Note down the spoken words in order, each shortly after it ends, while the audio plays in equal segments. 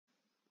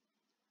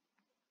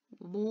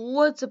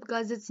What's up,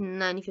 guys? It's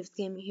 95th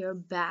Gamer here,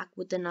 back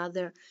with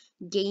another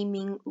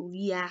gaming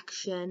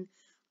reaction.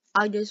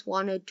 I just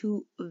wanted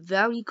to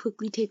very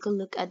quickly take a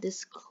look at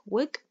this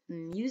quick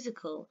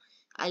musical.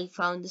 I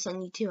found this on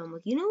YouTube. I'm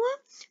like, you know what?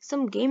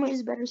 Some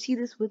gamers better see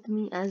this with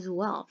me as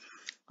well.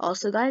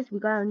 Also, guys,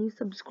 we got a new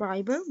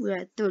subscriber. We're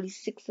at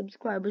 36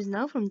 subscribers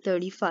now from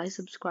 35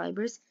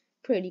 subscribers.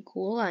 Pretty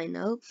cool, I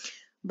know.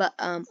 But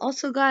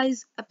also,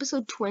 guys,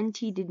 episode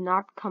 20 did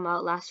not come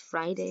out last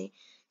Friday.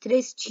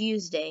 Today's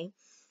Tuesday.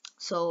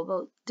 So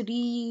about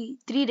three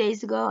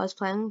days ago, I was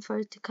planning for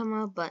it to come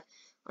out, but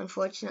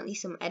unfortunately,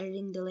 some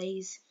editing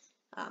delays.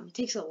 It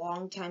takes a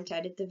long time to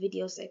edit the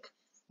videos, like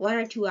 1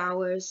 or 2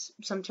 hours,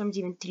 sometimes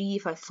even 3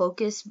 if I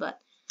focus. But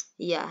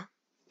yeah.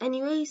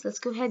 Anyways, let's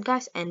go ahead,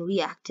 guys, and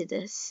react to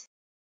this.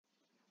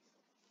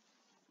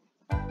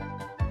 Hey,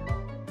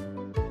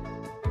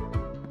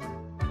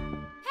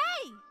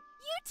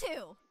 you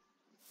two!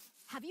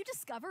 Have you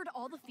discovered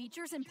all the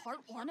features in part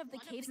 1 of the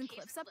Caves and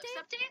Cliffs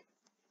update?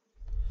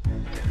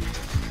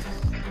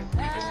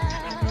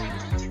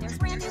 There's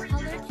brand new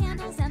colored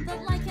candles and the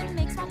lichen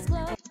makes rocks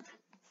glow.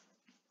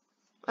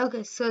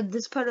 Okay, so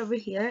this part over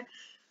here,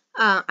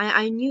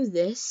 I knew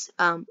this.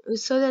 It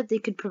was so that they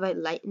could provide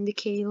light in the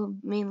cave,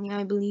 mainly,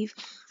 I believe.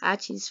 I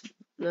actually just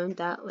learned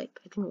that, like,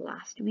 I think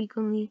last week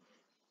only.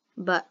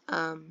 But,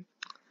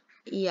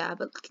 yeah,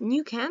 but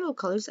new candle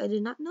colors, I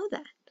did not know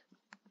that.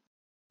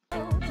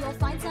 You'll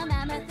find some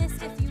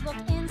amethyst if you look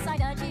inside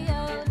a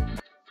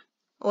geode.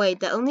 Wait,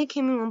 that only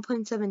came in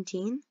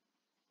 1.17?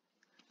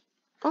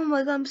 Oh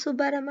my god, I'm so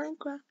bad at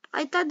Minecraft.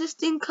 I thought this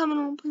didn't come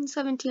in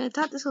 1.17. I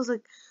thought this was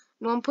like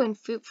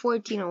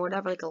 1.14 or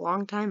whatever, like a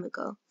long time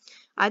ago.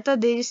 I thought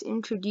they just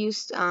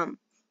introduced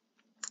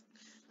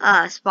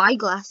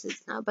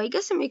spyglasses now, but I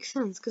guess it makes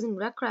sense because in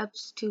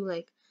Rekraps 2,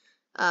 like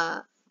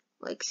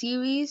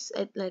series,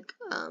 it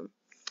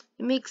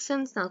makes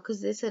sense now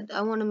because they said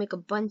I want to make a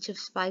bunch of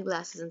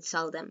spyglasses and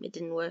sell them. It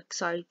didn't work.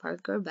 Sorry,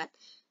 Parker, but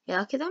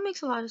yeah, okay, that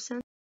makes a lot of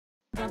sense.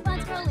 The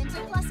buds grow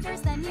into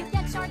clusters, then you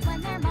get shards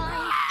when they're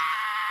mine.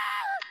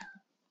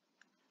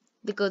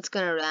 The goat's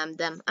gonna ram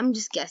them. I'm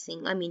just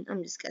guessing. I'm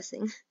just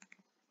guessing.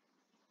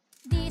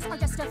 These are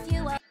just a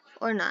few of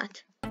Or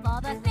not.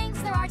 all the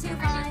things there are to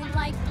find,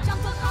 like jump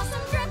across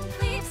some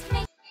drift leaves,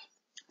 make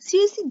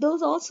Seriously,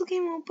 those also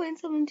came in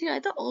 1.17.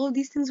 I thought all of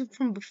these things were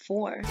from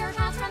before. your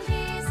house from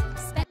these.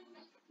 Spend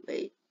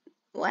Wait,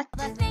 what?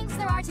 all the things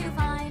there are to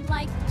find,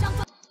 like jump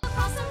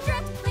across some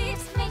drift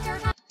leaves, make your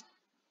house.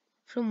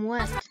 From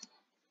what?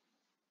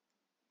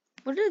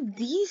 What are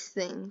these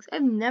things?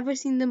 I've never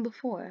seen them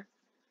before.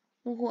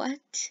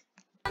 What?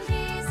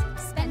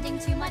 Spending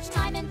too much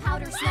time in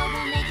powder snow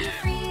will make you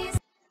freeze.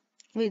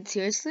 Wait,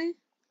 seriously?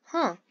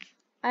 Huh.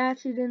 I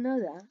actually didn't know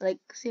that. Like,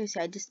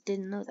 seriously, I just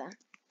didn't know that.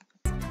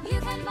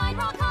 You can find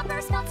raw copper,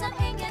 smelt some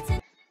ingots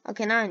in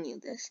Okay, now I knew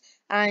this.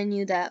 I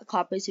knew that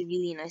copper is a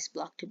really nice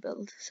block to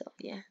build, so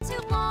yeah. 2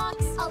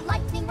 blocks. A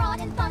lightning rod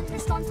and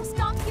thunderstorms will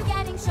stop you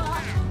getting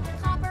shot.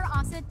 Copper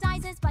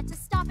oxidizes, but to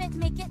stop it,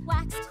 make it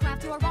wax.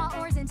 Craft your raw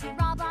ores into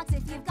raw blocks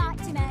if you've got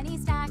too many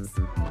stacks.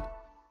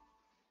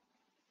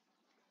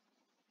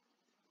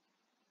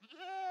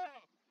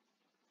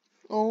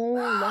 Oh,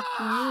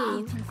 lucky You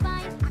you. can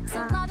find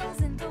axolotls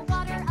in the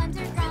water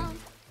underground.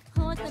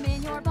 Put them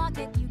in your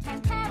bucket, you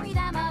can carry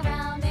them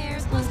around.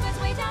 There's blue squids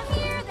way down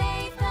here,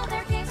 they fill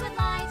their caves with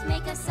light.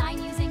 Make a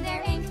sign using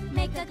their ink,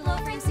 make the glow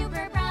frame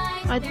super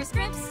bright. There's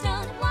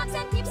dripstone blocks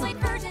and deep slate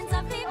versions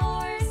of the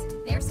ores.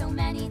 There's so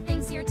many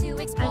things here to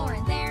explore,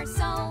 and there's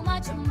so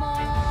much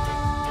more.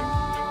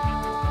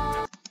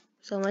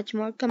 So much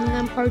more coming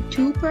on part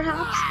 2,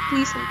 perhaps?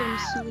 Please, sometime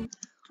soon.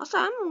 Also,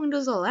 I'm on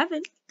Windows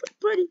 11.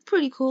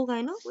 Pretty cool,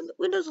 I know.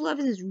 Windows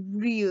 11 is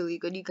really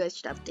good. You guys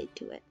should update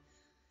to it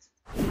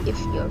if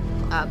your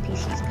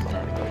PC is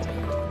compatible.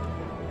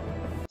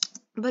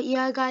 But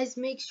yeah, guys,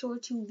 make sure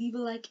to leave a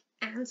like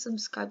and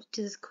subscribe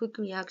to this quick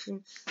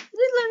reaction. We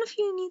did learn a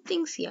few new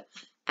things here,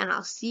 and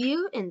I'll see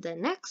you in the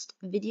next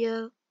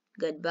video.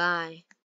 Goodbye.